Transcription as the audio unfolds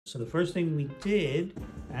So the first thing we did,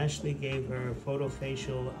 Ashley gave her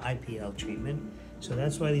Photofacial IPL treatment. So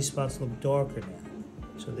that's why these spots look darker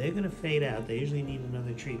now. So they're gonna fade out. They usually need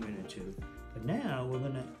another treatment or two. But now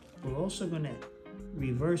we're also gonna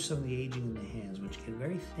reverse some of the aging in the hands, which get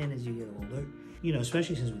very thin as you get older. You know,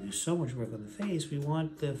 especially since we do so much work on the face, we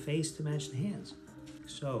want the face to match the hands.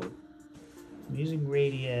 So I'm using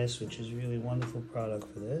Radiesse, which is a really wonderful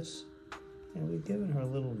product for this. And we've given her a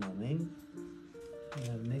little numbing. I'm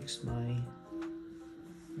gonna mix my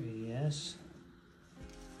Radiesse.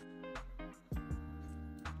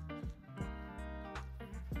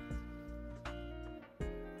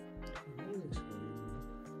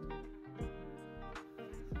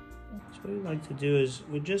 So what we like to do is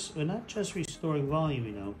we're not just restoring volume,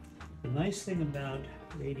 you know. The nice thing about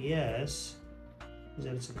Radiesse is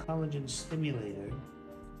that it's a collagen stimulator.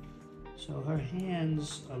 So her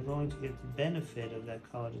hands are going to get the benefit of that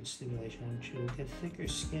collagen stimulation, and she will get thicker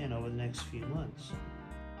skin over the next few months.